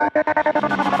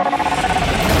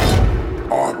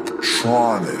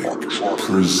Electronic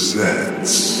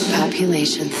presents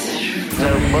Population.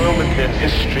 No moment in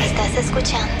history. Estás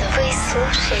escuchando Free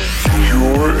Sushi.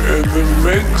 You're in the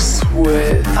mix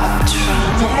with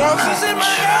The monsters in my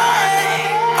head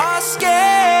are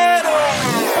scared of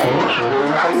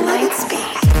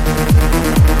Lightspeed.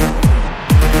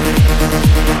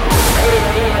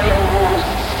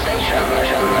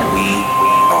 We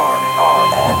are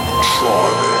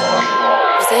Electronic.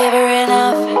 Was ever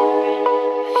enough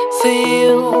for you?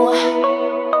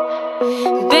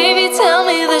 Baby, tell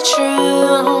me the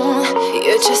truth.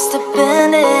 You're just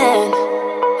abandoned.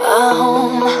 A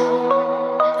home,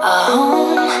 a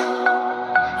home,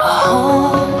 a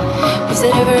home. Was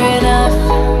it ever enough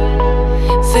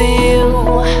for you?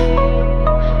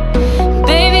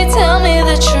 Baby, tell me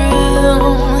the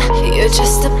truth. You're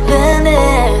just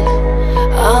abandoned.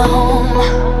 A home,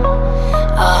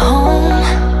 a home,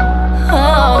 a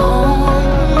home.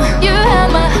 You had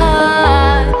my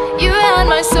heart, you had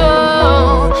my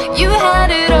soul, you had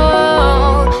it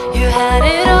all, you had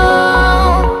it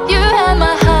all. You had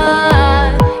my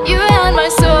heart, you had my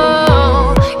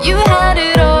soul, you had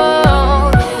it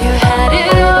all, you had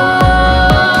it all.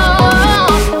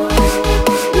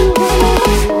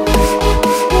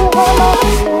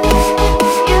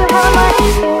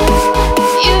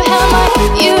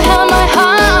 You had my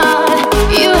heart,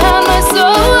 you had my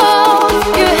soul,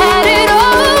 you had it all.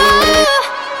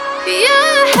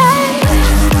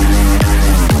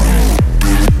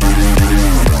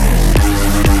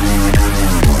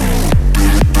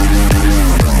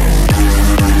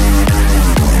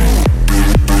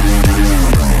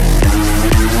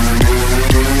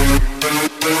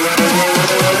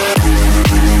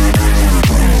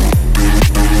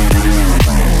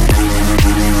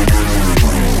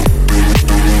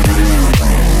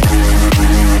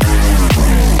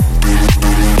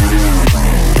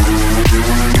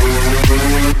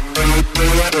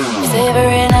 Was ever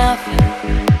enough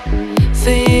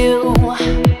for you?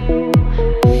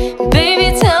 Baby,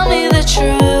 tell me the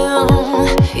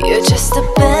truth. You're just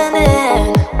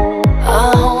abandoned. A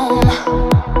home,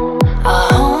 a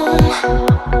home,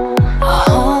 a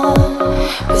home.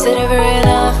 Was it ever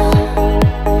enough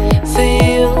for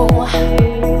you?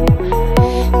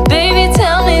 Baby,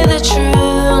 tell me the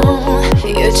truth.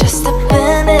 You're just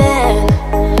abandoned.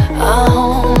 A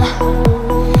home,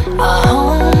 a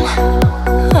home,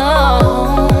 a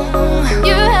home.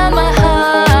 You had my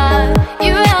heart,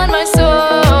 you had my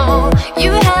soul,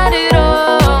 you had it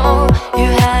all, you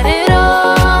had it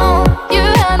all. You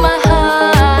had my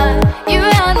heart, you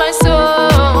had my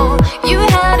soul, you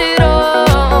had it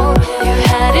all, you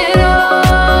had it all.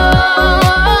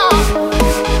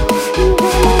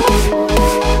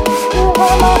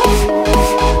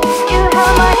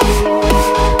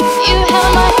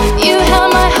 You had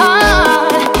my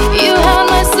heart, you had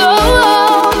my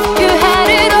soul, you had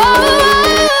it all.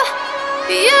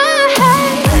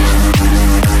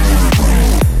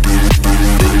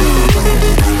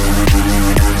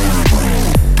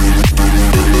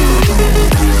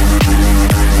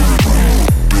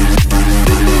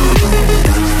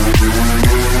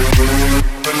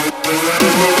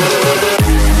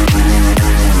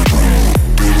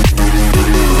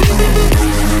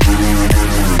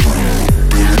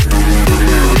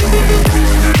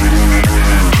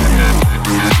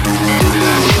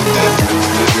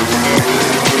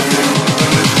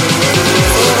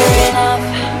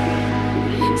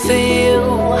 For you,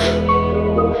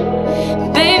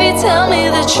 baby, tell me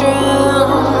the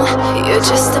truth. You're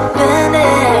just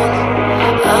abandoned.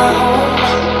 A home,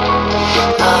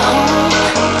 a home,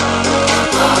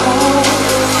 a home.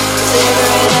 Is it ever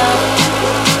enough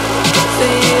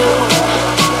for you?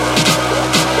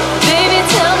 Baby,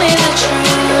 tell me the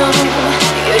truth.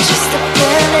 You're just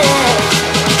abandoned.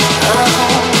 A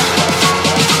home,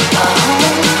 a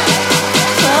home,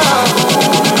 a home.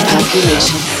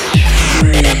 Population.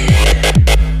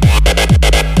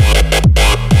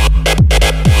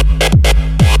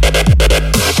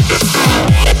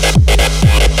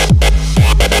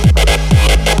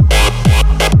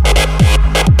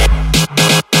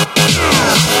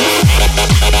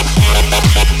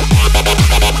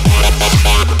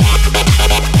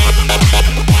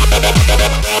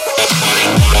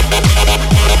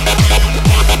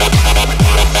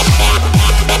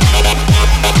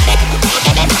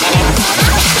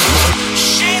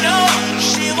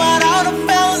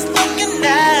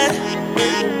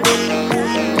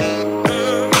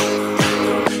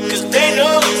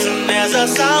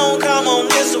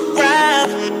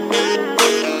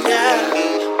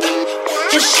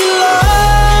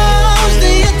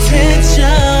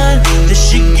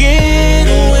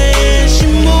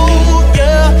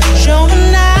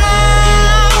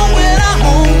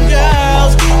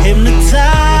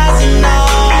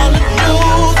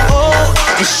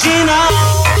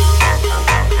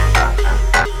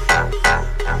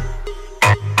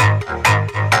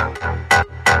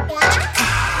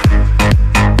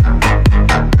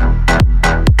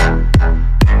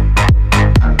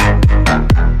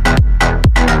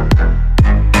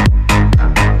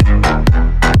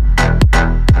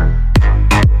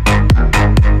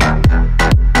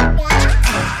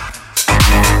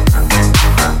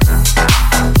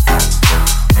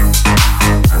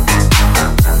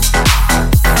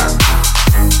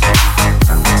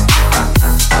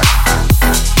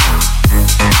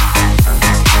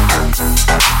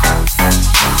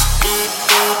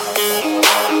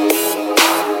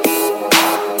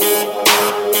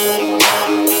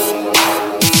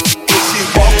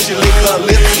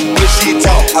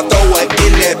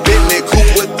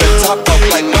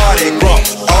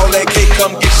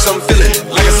 come get you some feeling.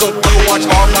 Like a so cool, watch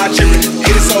all my children.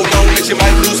 Hit it so long that you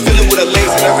might lose feeling with her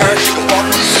legs in the iron. She can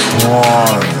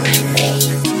walk.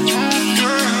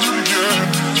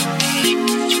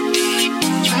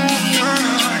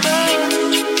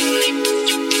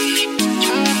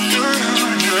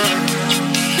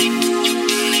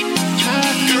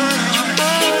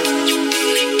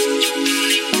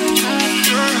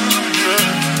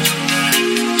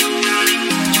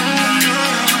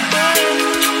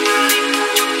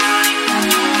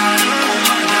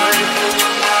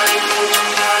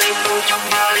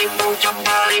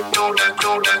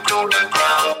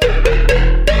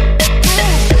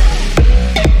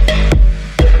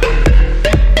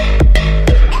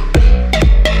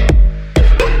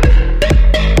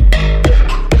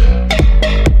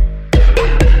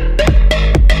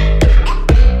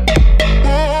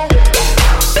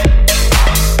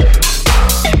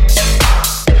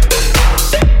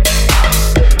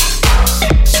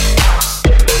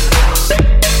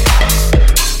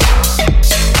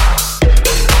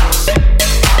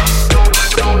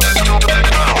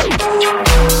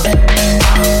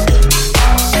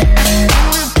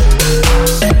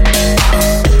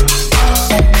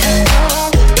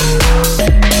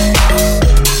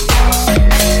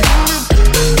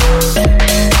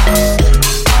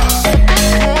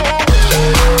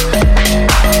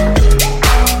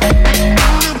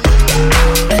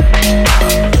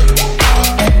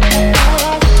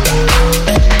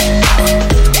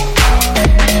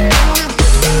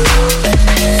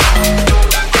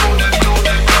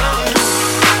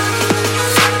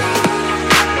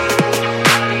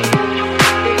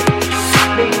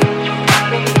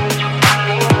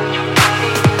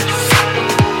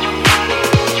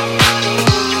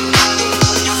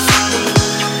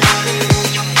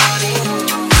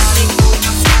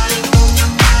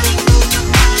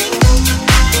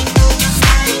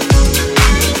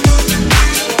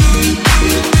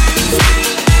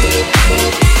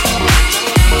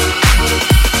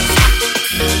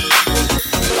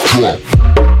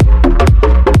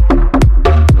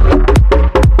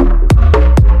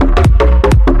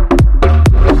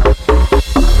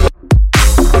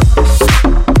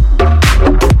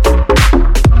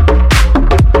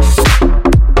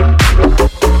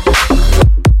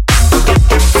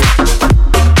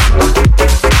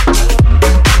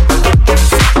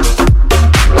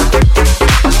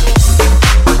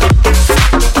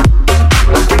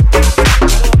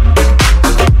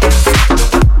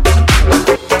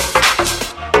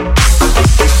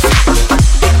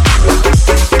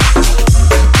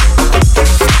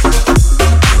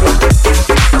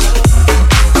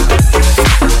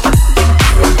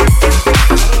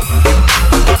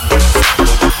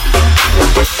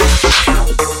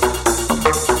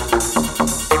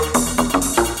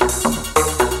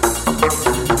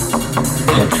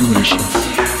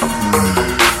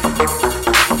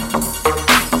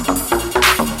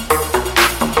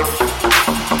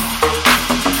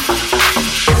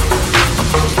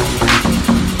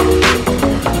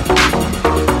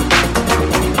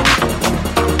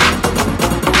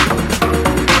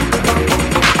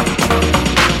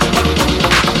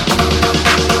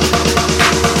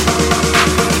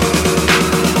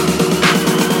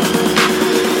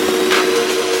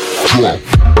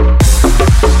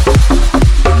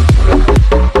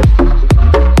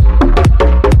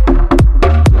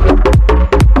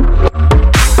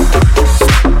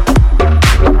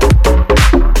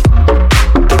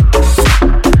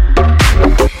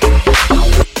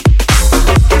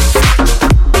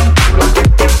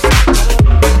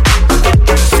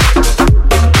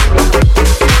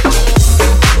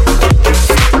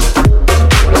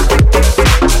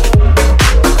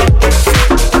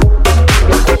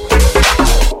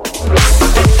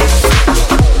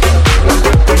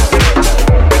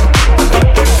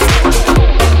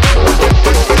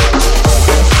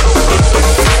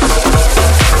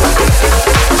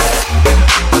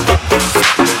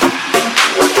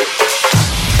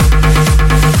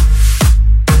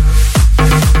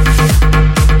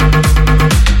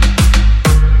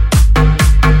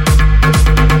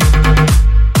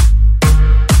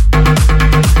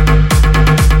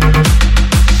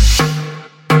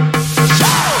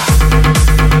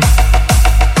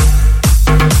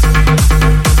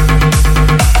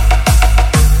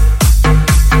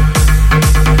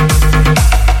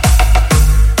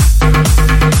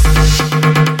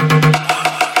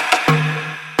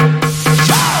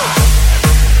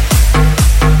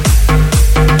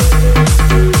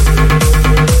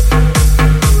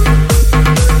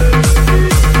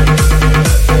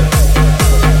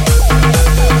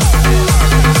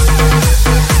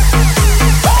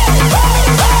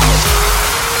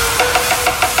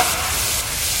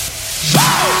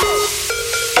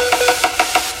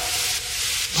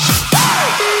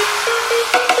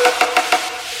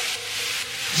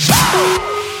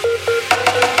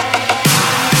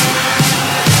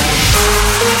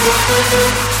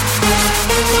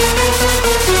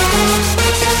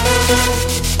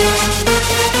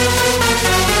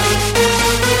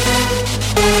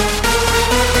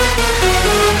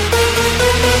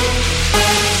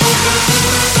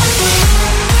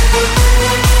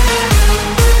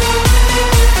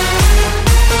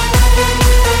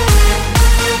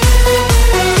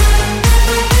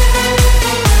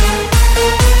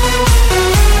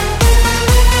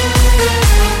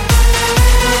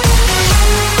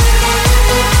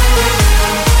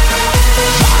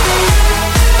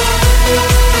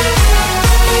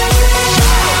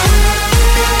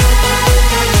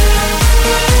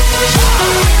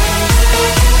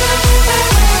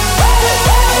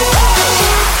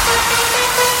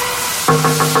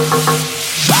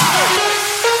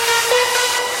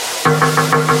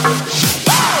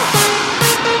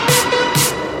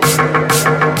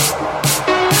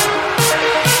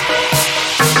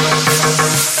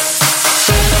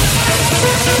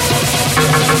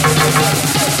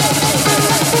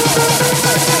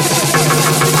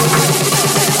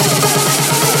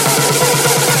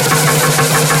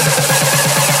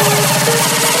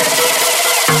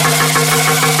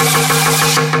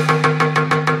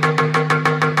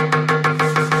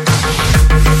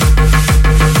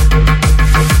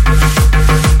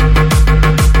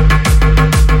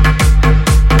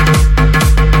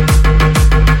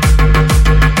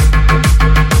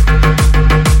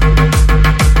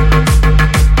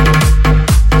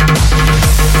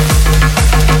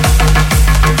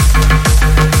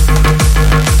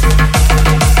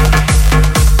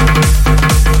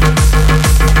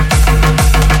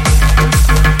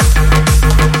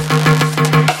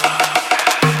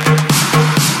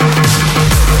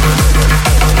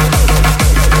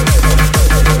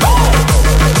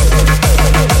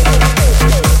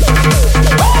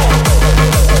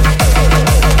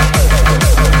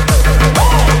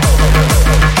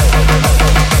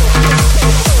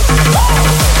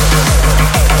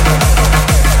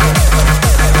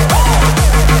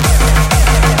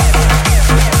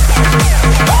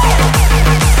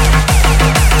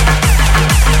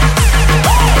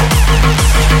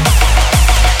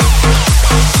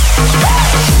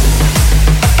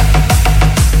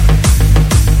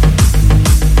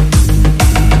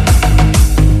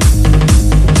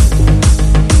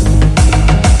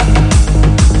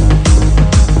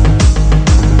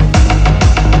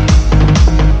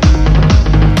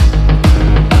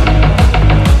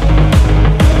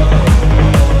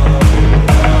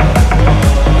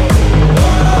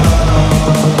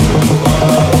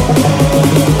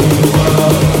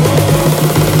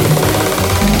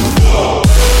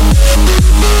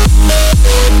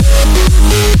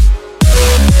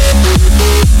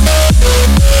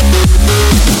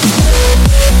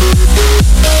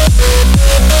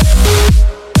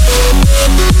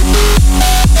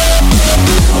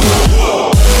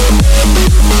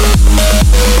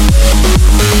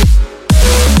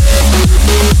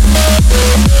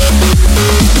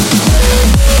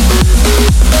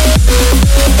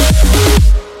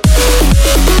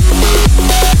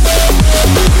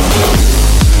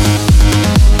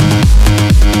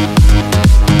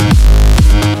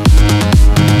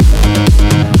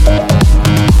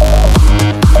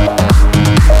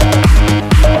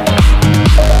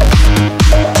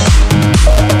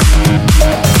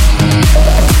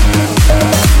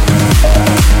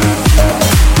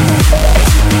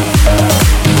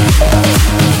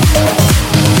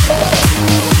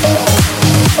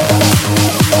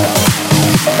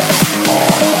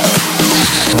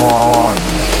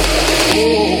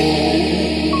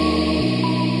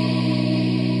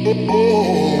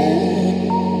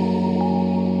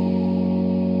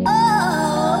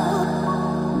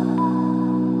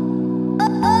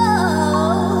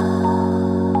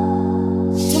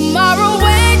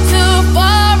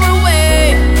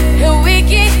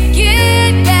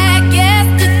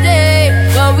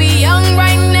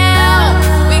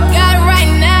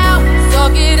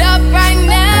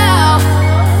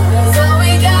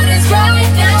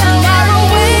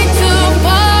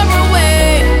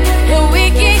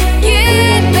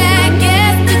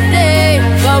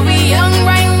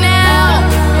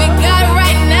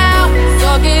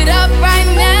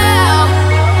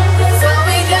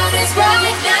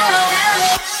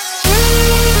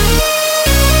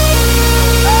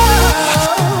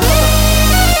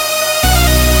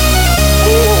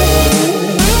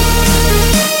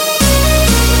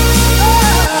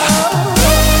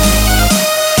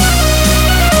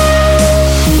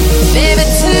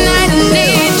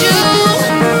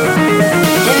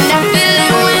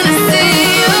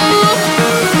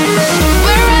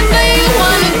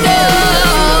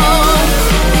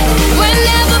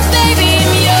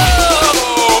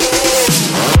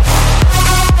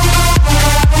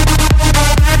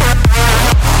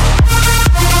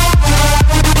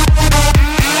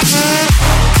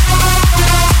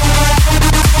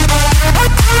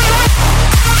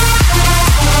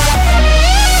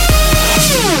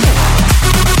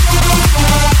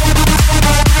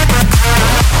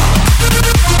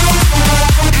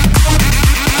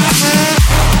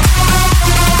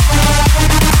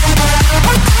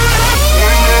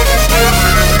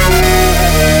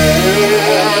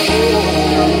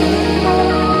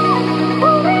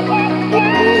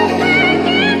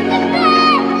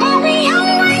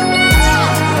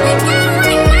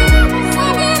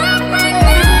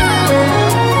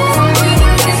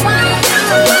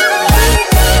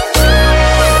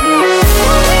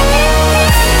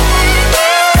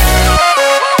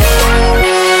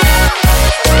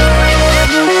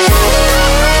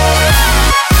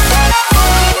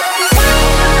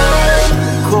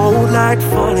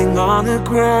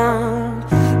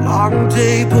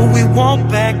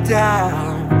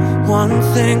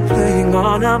 thing playing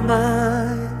on our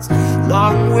minds.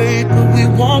 Long wait, but we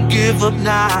won't give up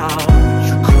now.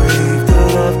 You crave the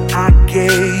love I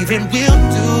gave, and we'll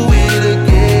do it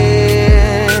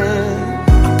again.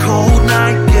 A cold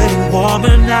night getting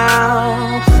warmer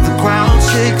now. The ground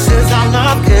shakes as our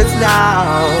love gets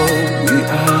loud. We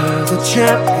are the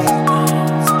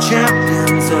champions,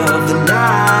 champions of the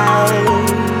night.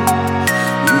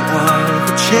 We are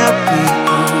the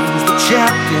champions, the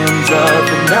champions of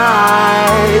the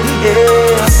night. Yeah.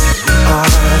 We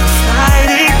are the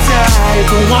fighting tide,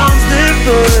 the ones that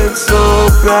burn so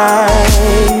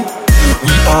bright.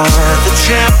 We are the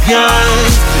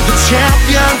champions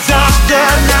of the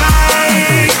night.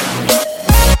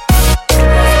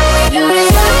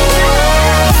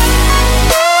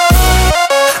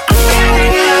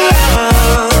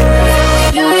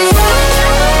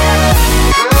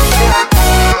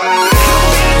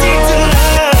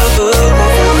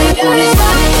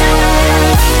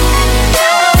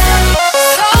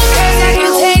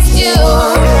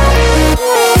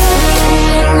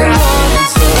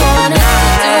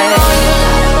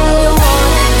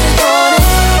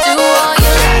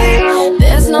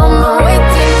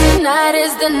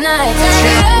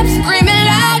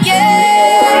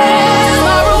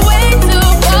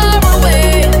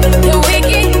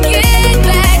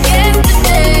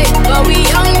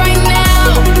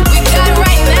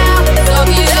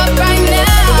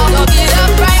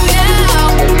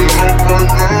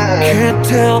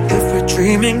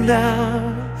 Dreaming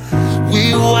now,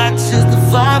 we watch as the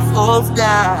fire falls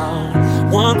down.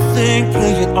 One thing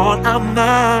playing on our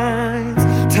minds.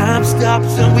 Time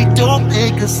stops and we don't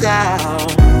make a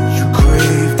sound. You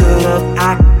crave the love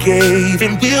I gave,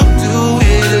 and we'll do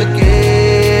it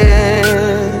again.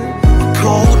 A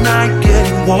cold night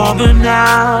getting warmer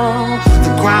now.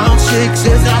 The ground shakes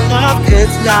as our love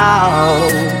gets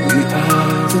loud. We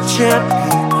are the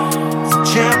champions,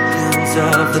 champions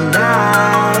of the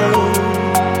night.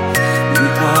 We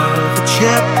are the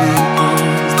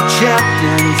champions, the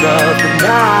champions of the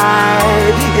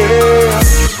night. Yeah.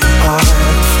 We are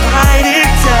the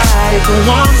fighting tide, the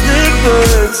ones that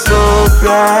burn so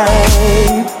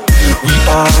bright. We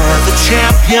are the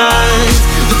champions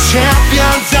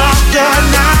of the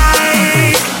night.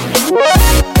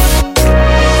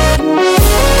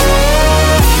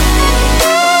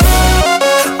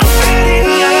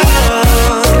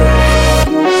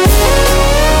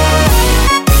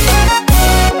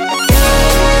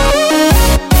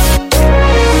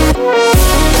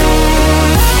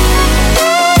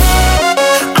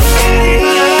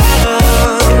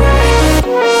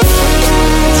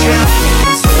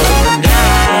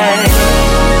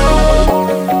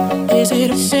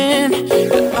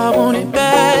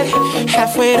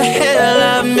 Halfway to hell,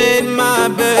 I made my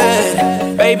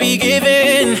bed. Baby, give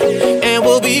in, and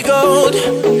we'll be gold.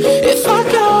 If I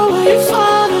go, will you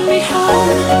follow me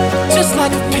home? Just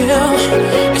like a pill,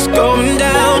 it's going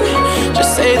down.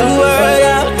 Just say the word,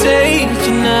 I'll take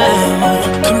you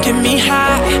now. Come get me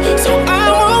high, so I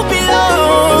won't be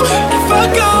low. If I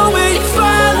go, will you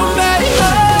follow me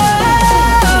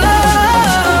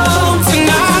home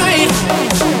tonight?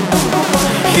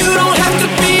 You don't have to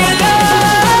be alone.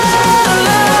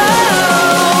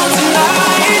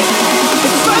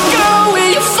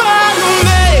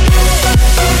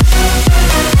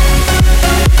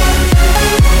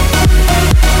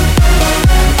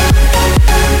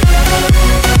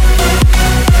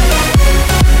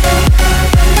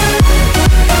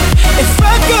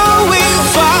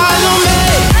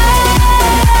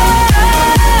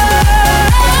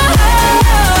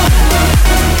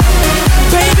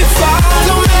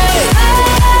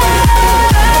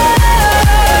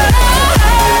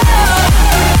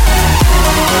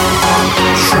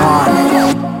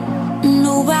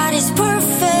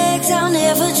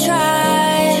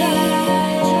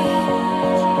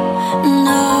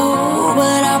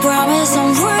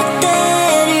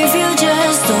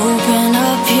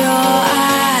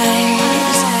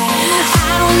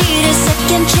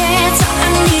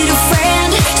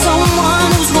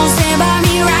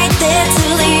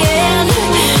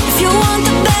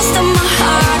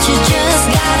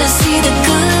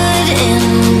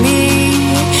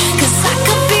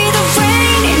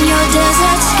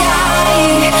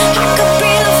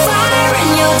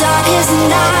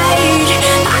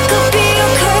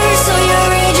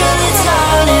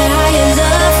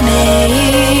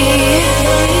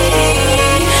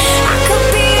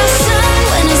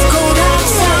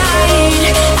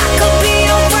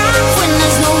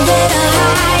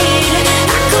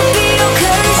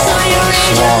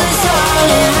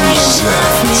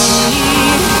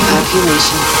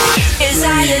 Population. Is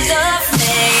how you love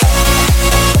me.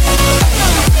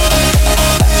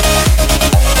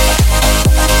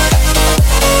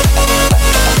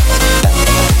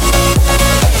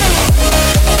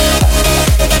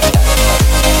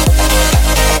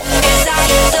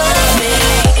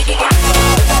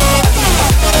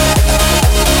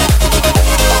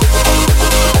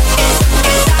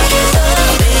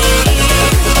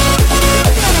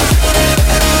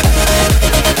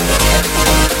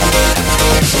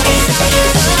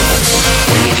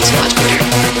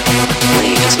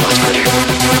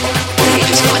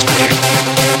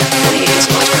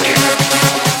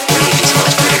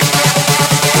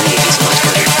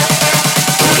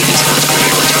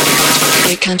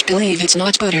 believe it's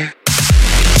not butter.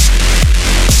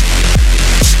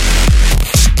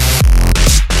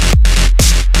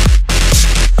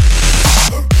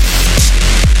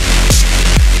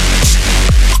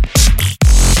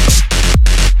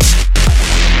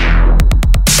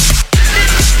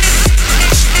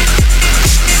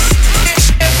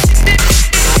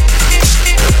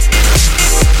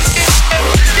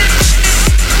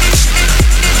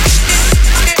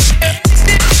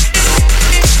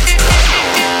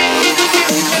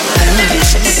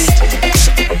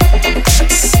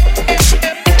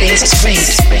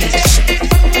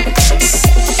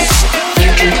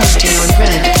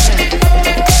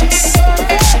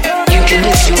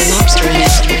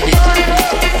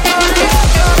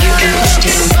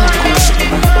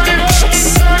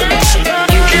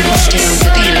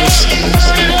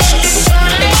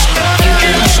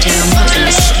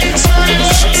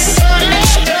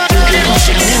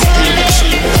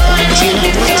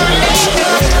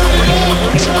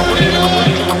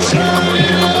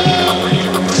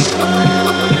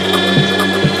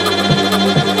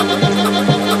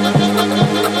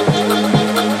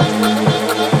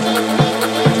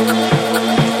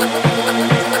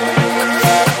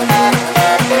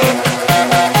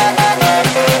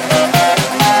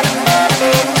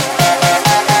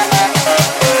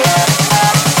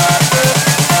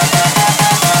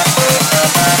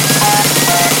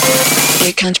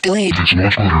 Can't believe it's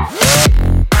not butter.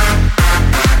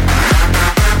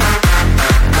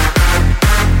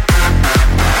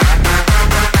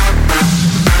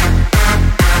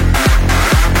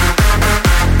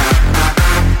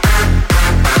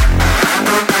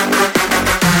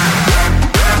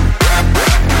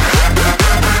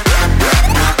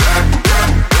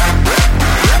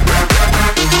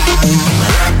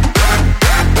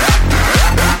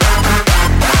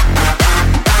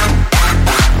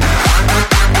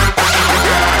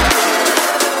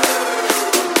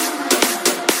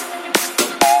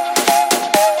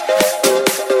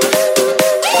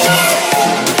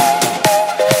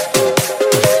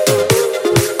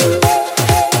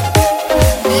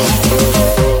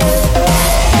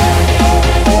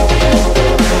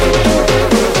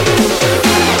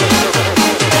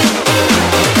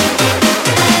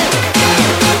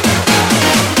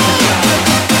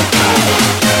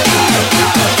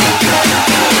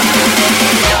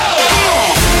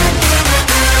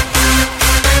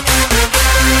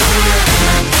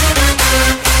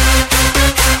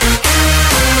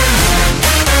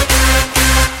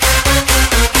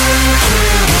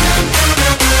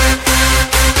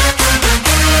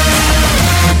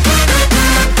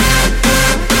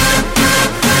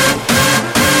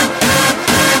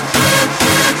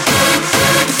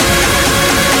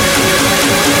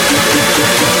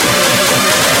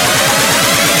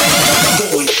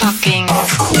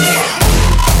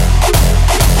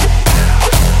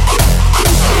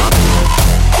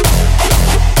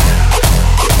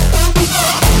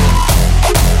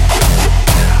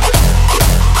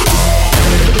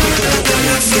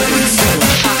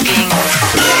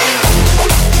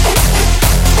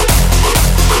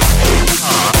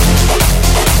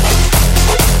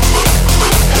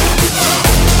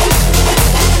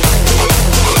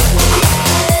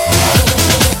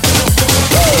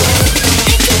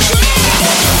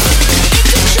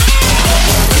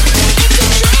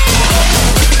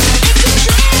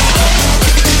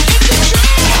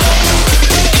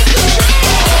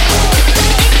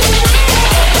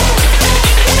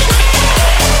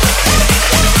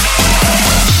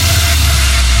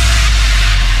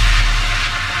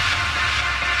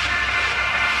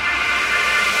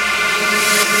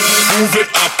 Move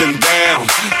it up and down,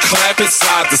 clap it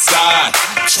side to side,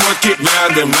 twerk it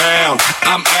round and round.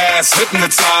 I'm ass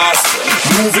hypnotized.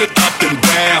 Move it up and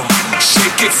down,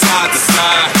 shake it side to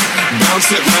side, bounce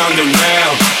it round and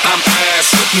round. I'm ass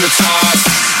hypnotized.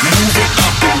 Move it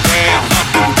up and down,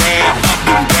 up and down, up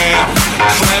and down.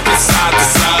 Clap it side to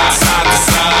side, side to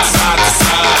side, side to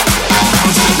side,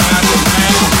 bounce it round and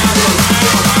round.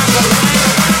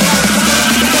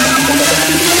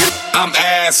 I'm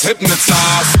ass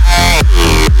hypnotized.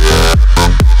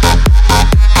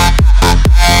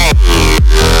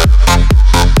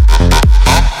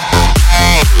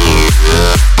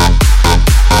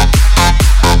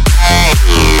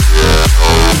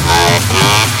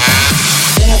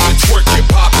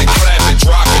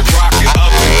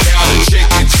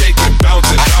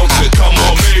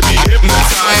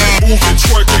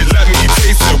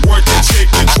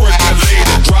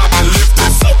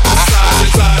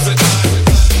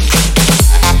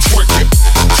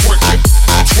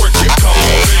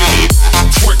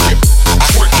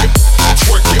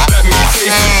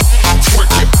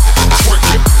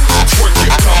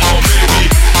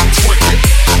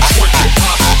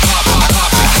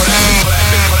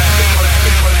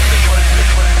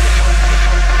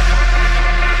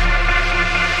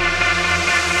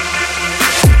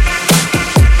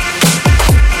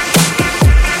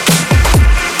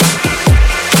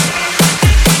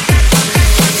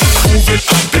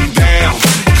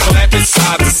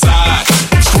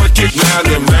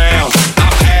 round and round.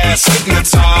 I'm ass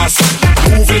hypnotized.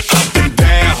 Move it up and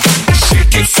down.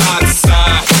 Shake it side to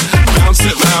side. Bounce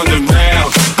it round and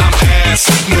round. I'm ass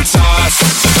hypnotized.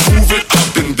 Move it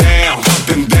up and down. Up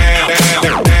and down.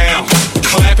 Down, down.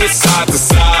 Clap it side to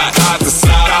side. Side to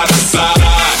side. Side to side.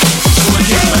 Twerk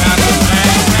it round and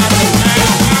round.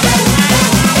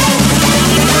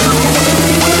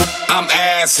 I'm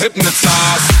ass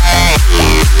hypnotized.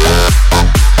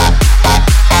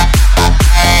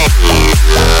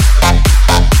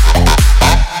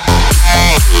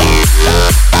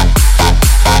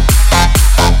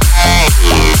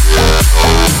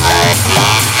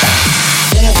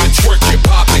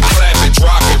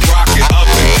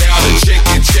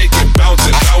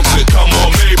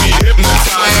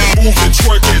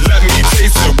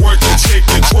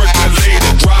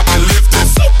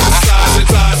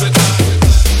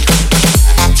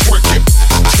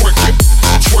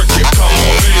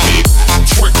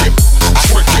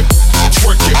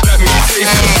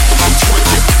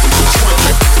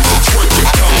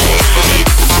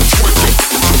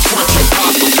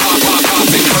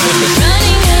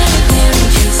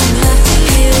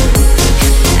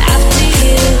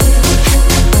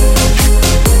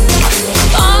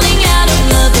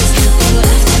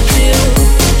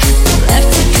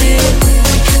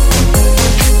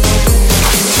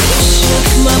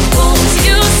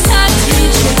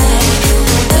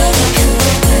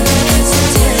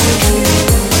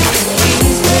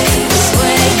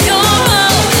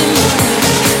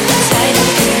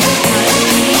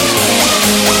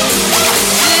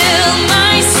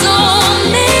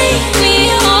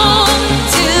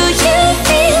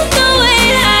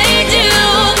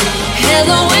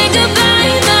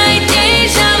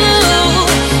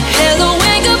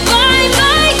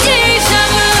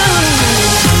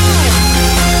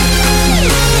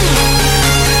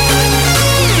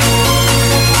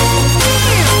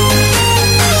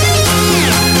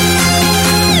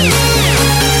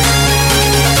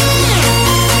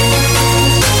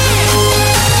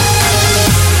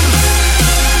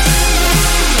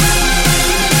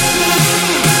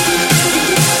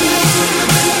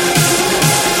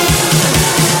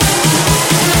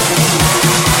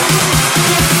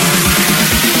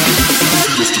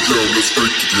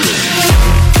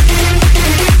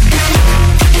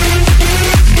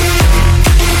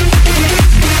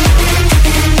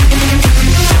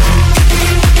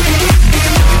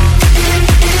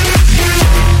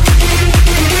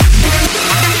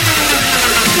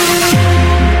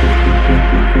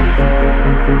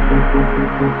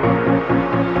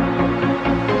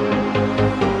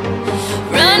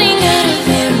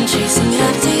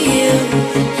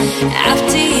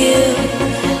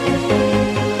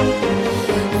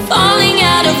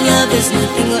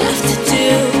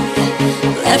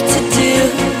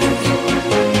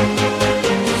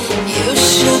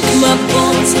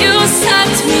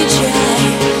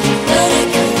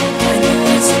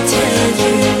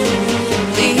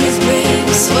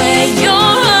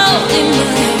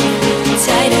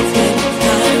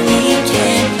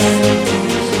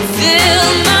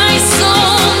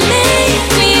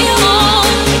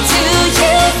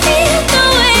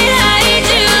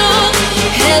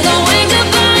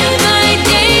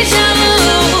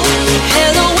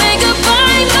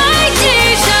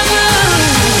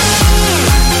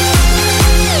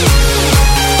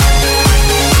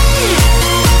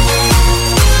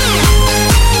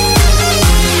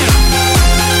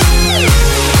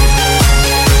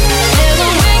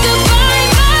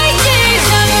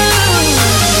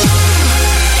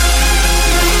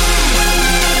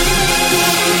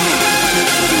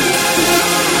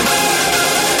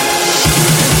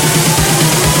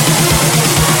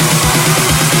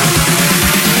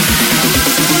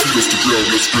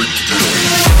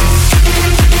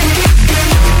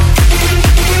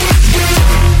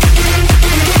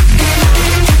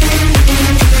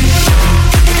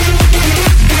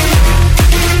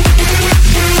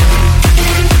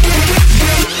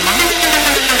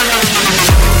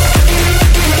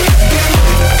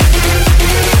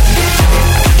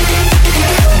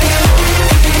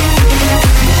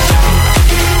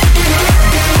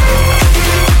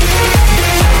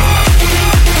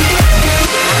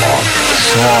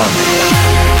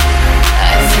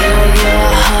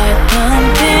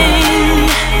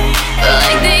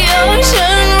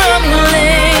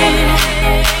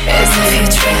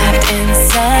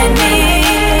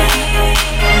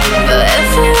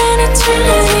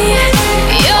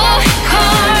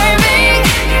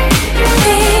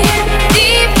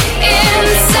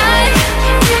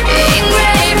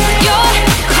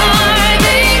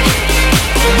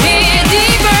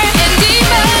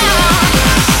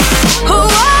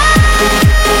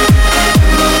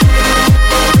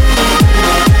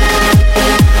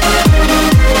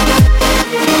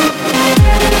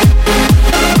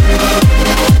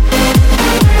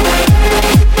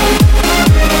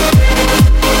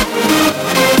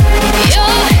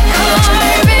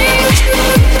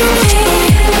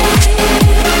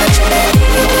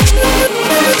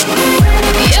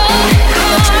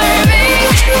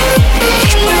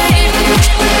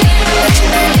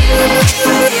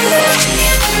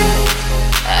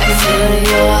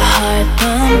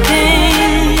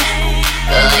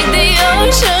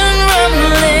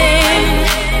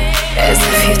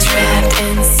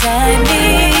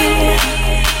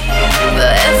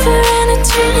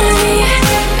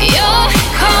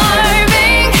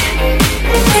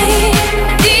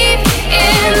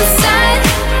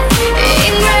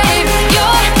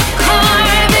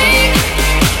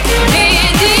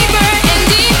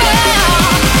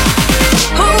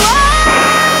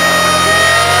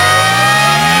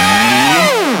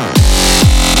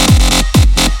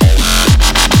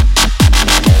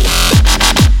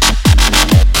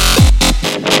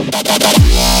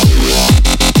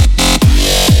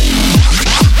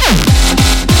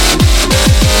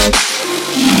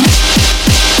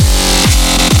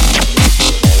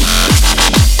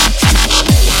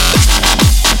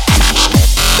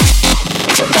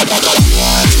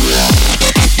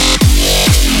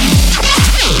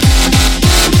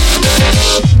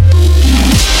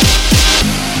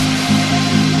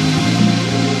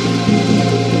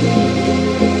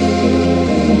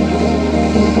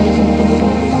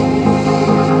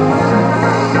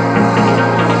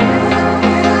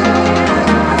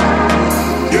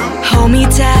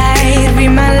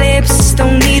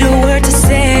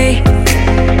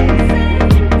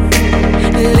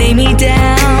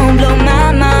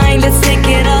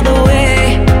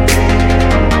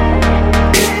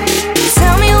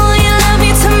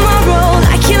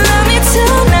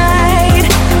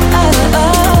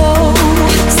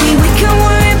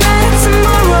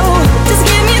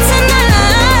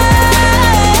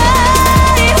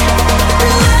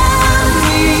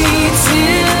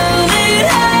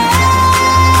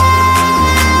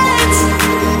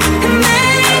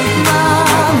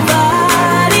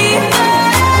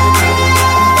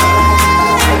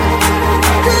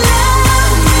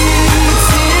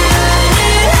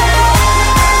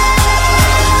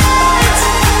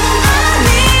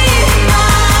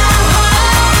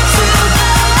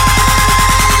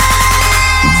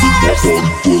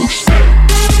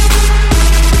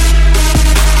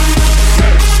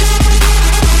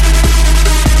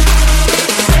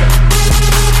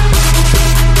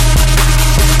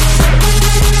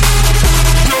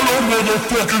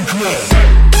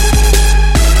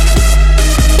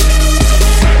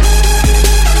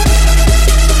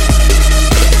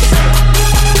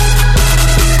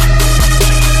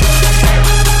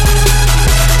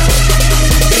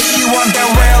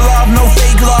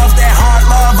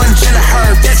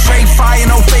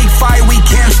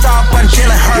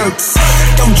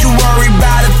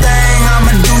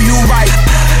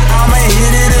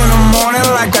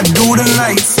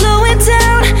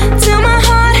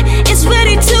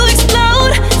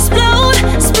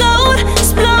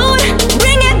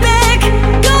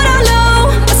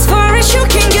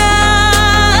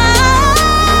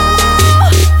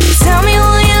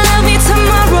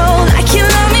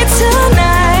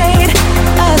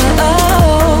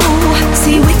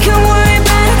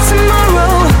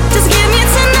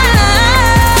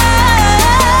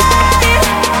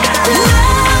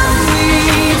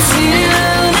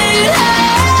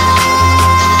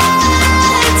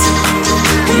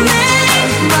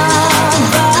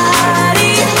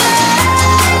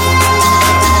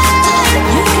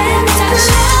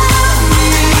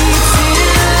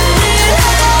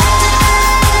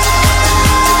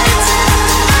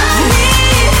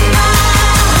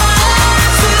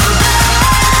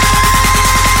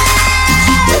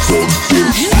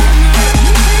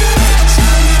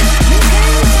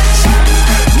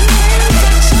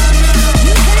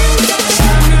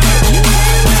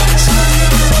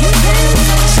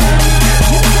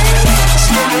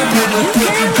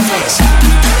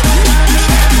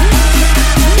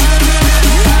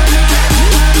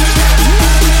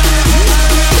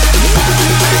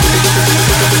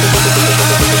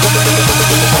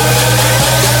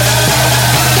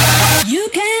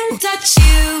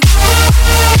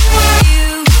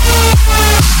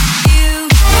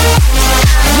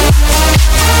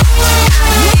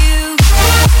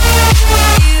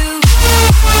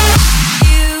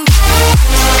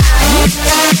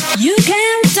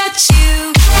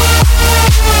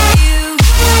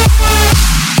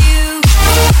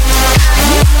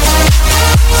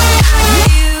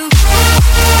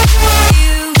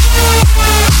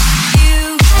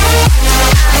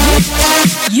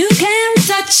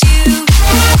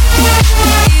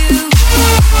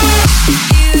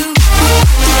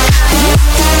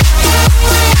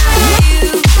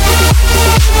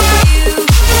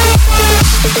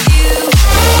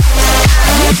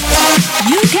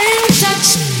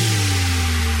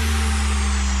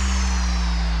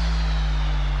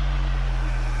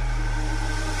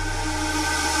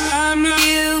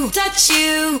 touch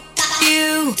you,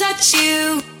 you touch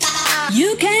you.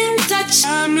 You can touch,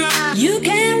 you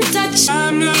can touch,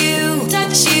 you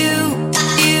touch you,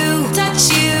 you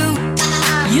touch you.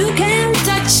 You can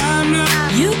touch,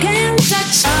 you can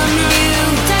touch, you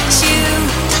touch you,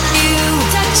 you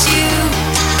touch you.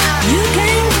 You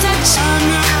can touch,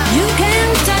 you can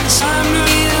touch,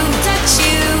 you touch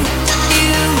you,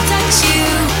 you touch you.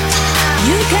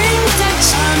 You can touch,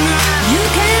 you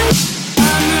can,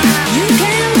 you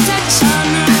can touch,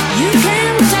 you can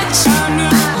touch,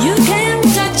 you can touch, you can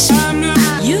touch,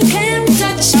 you can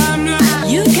touch,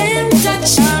 you can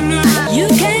touch, you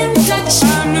can touch,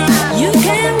 you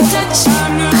can touch,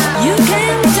 you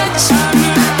can touch you.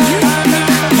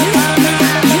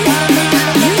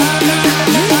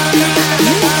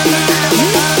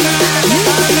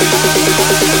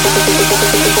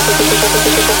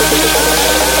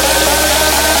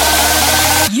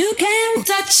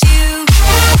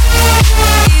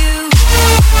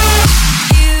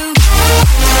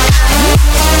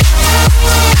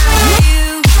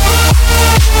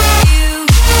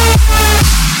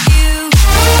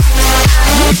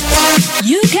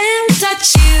 You can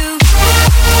touch you.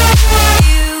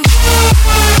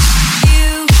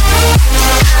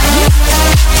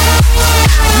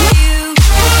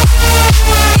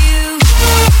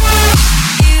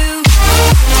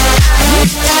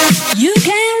 You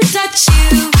can touch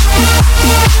you.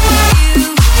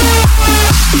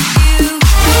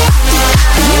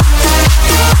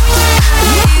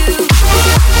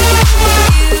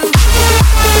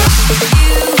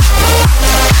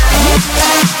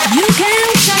 You can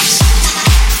touch.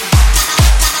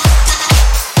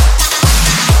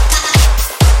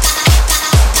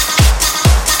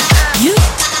 You.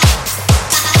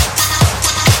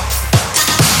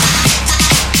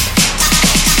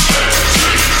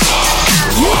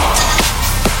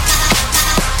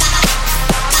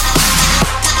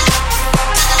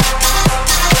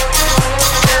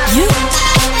 You.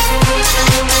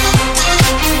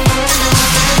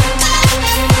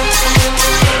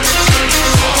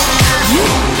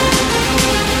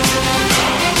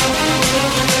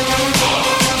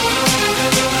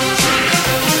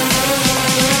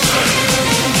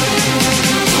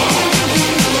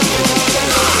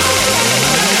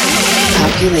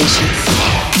 Calculations.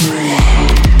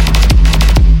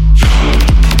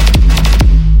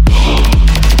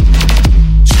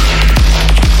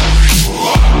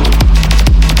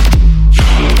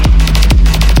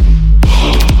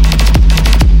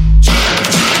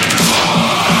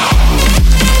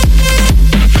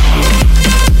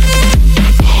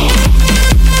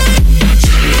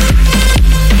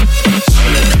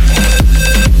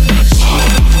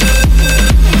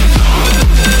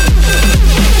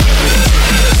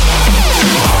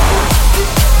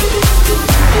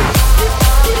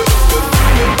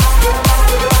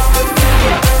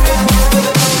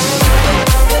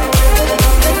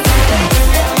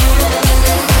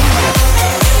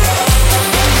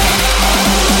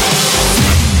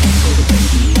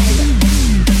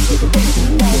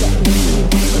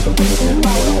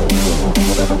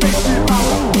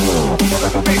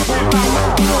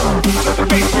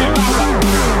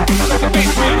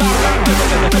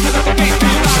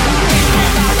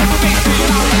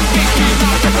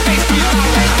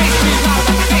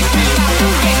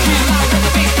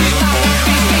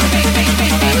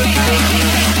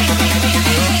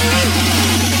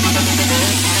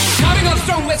 Coming up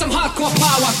strong with some hardcore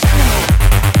power.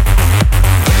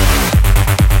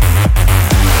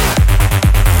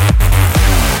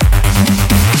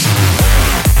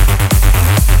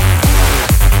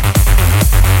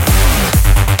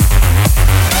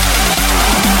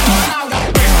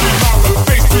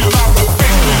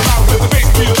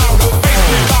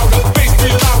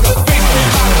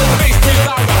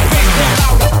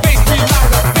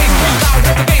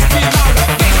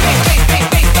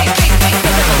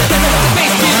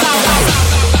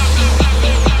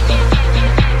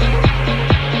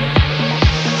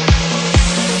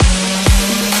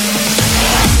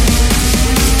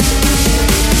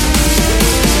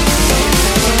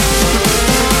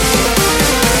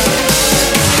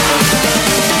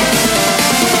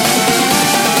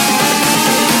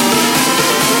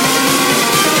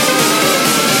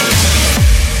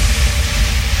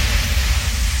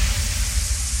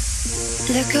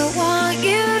 Look at what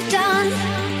you've done.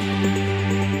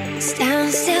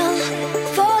 Stand still,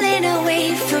 falling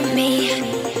away from me.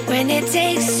 When it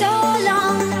takes so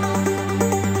long,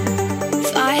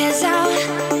 fire's out.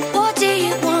 What do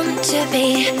you want to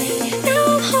be?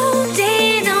 Now I'm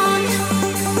holding on.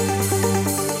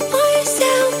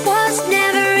 Myself was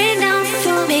never enough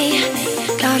for me.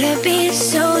 Gotta be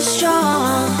so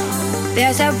strong.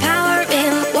 There's a power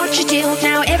in what you do.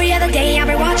 Now every other day I'll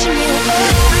be watching you.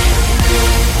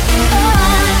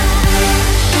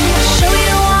 I'll show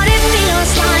you what it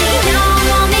feels like. Now I'm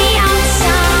on the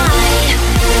outside.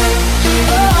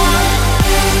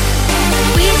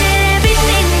 We did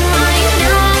everything right.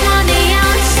 Now I'm on the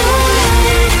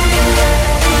outside.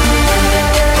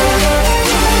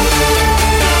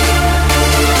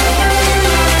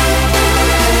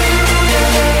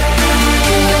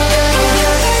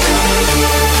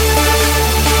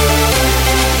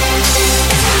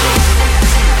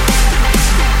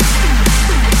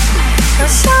 I'll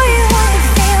show you what it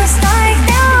feels like.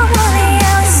 Now I'm on the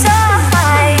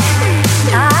outside.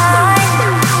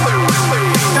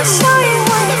 I'll show you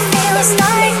what it feels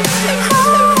like.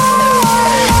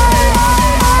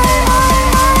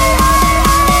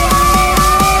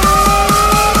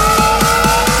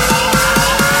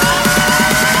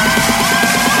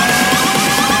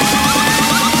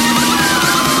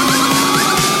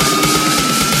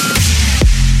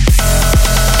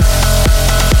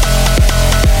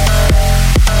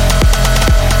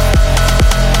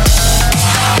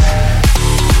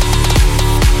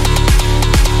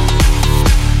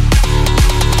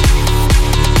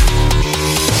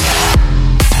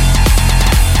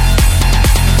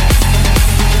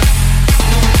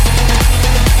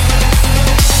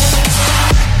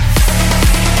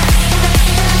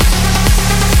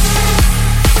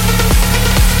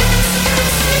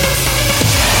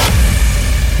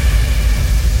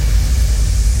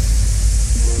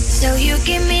 So you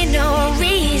give me no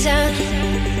reason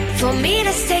for me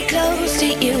to stay close to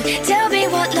you. Tell me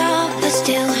what love is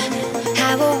still.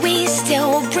 How are we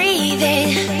still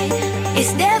breathing?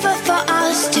 It's never for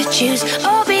us to choose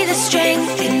or be the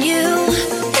strength in you.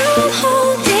 I'm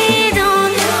holding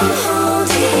on.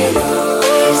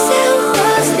 Yourself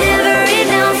was never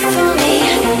enough for me.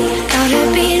 Gotta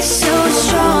be so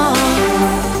strong.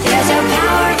 There's a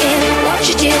power in what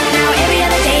you do. Now every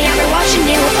other day I'll be watching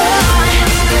you.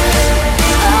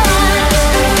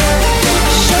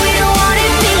 Show you what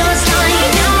it feels like.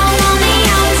 Now I'm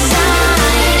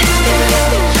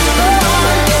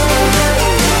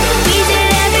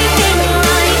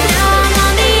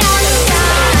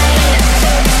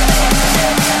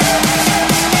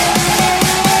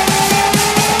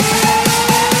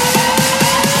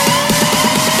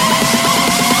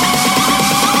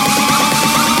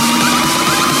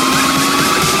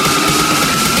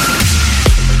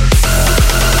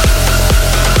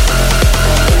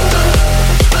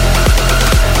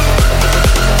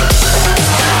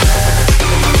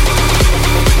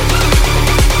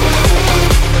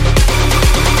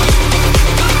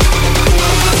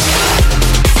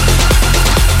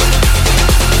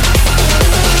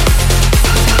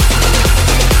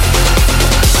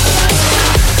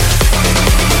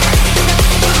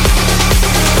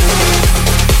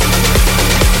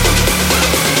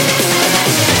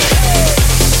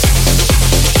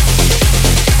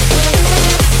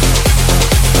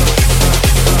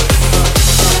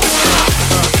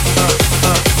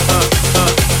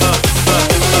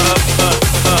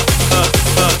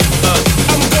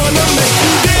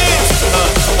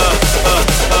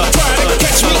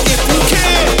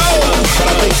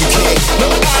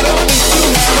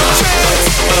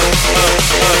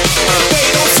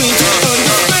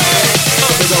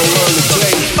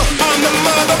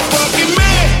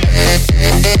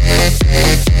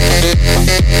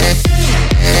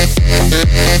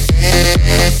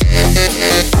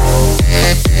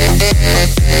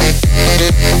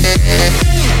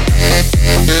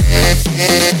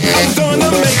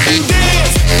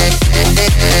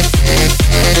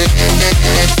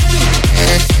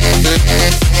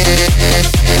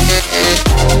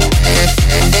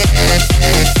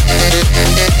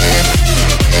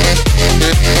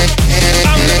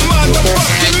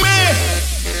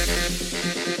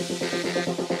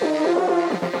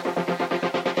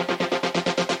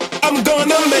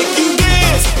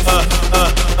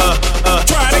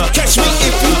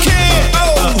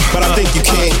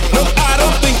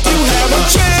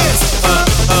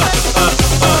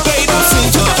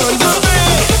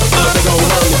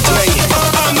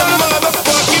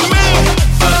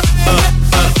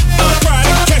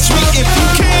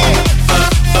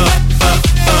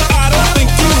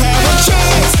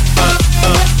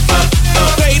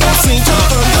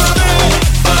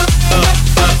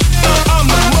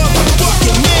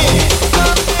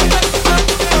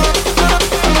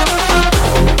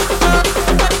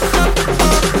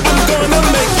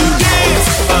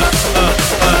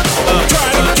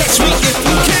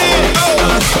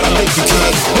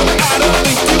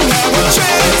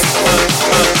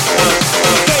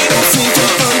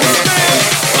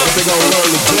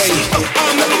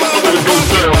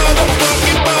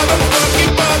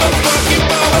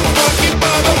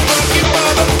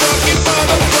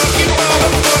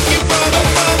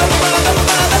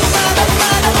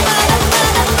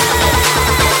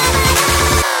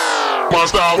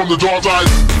the dark side.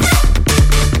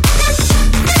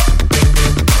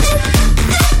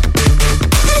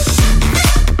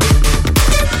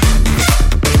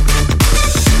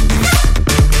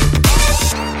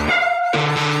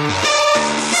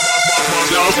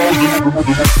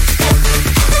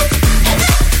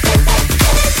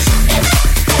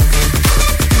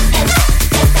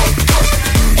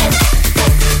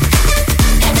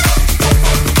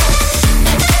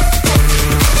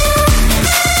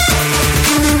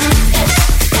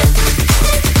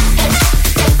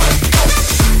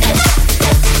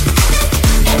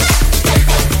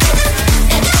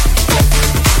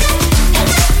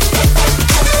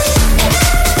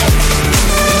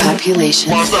 Population.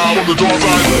 My style on the dark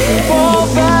side. Fall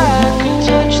back and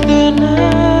touch the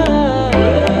night.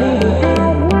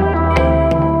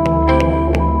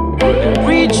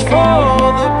 Reach for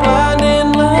the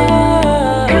blinding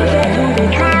light.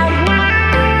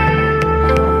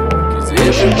 'Cause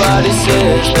everybody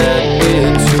says that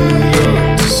we're too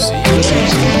young to see.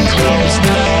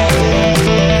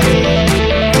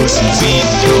 We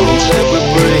know that we're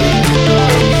brave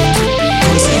enough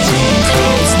to be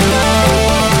close now.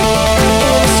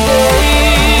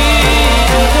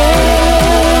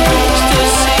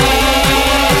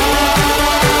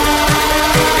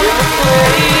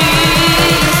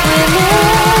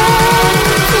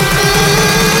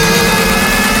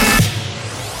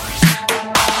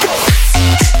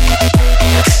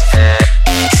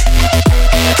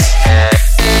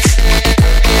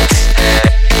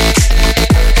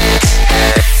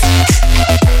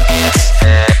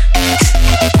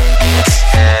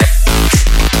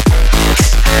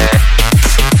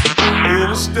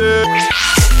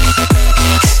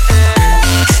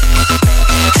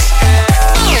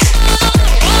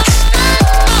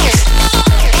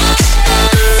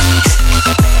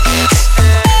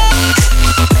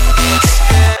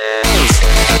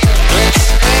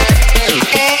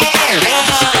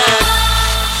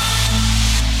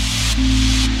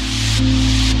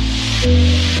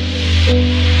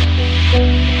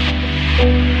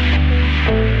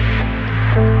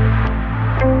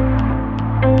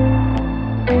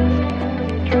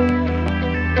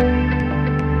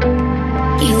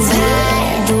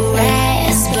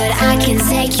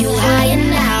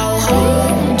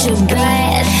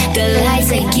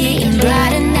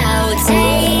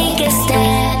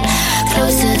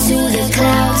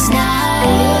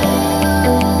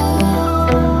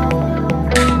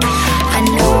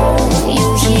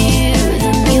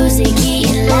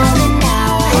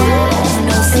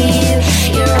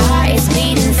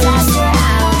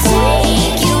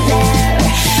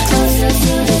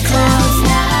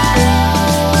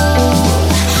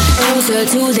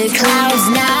 To the clouds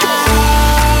now.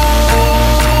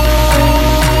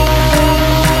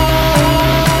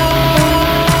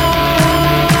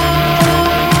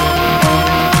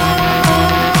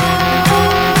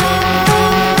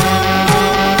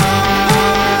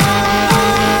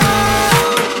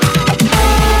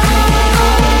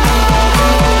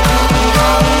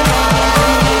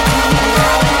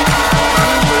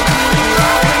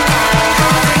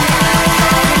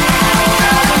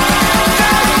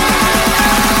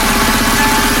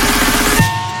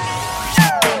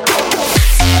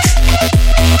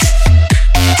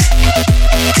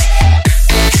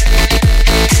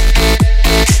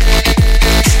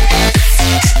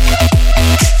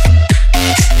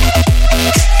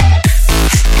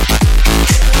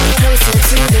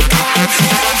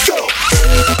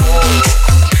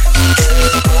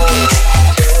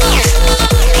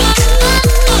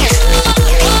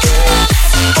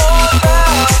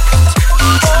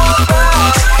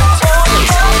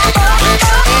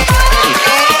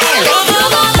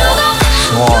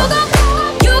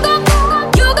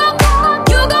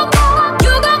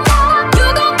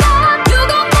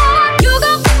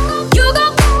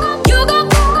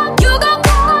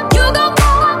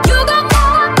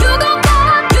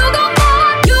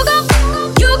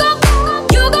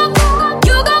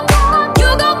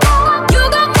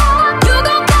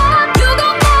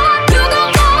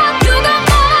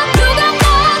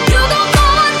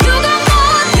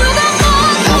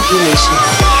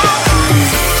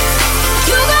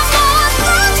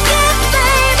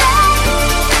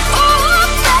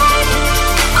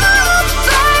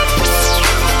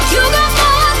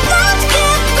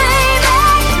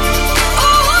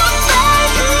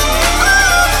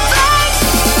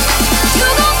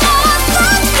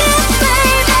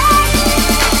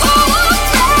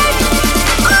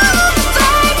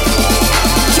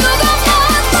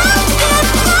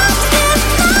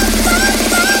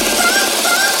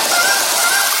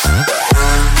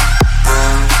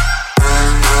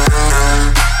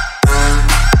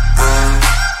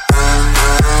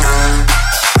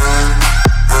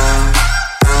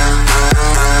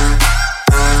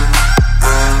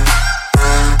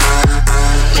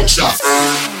 shot.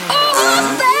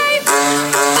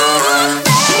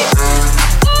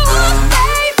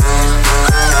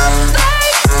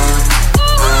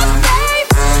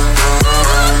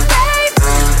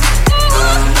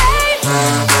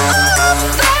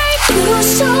 You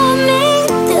show me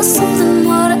there's something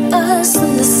more to us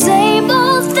than the same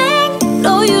old thing.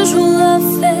 No usual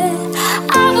affair.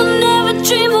 I will never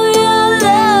dream of your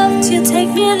love till you take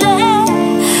me there.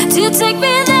 Till you take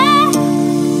me there.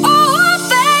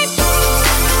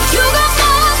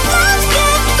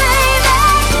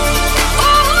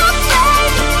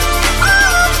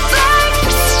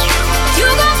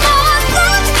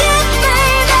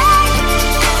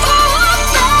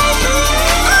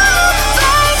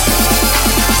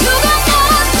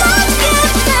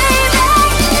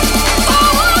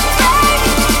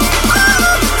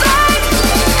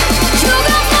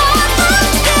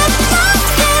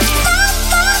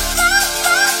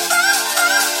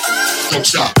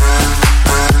 Shot.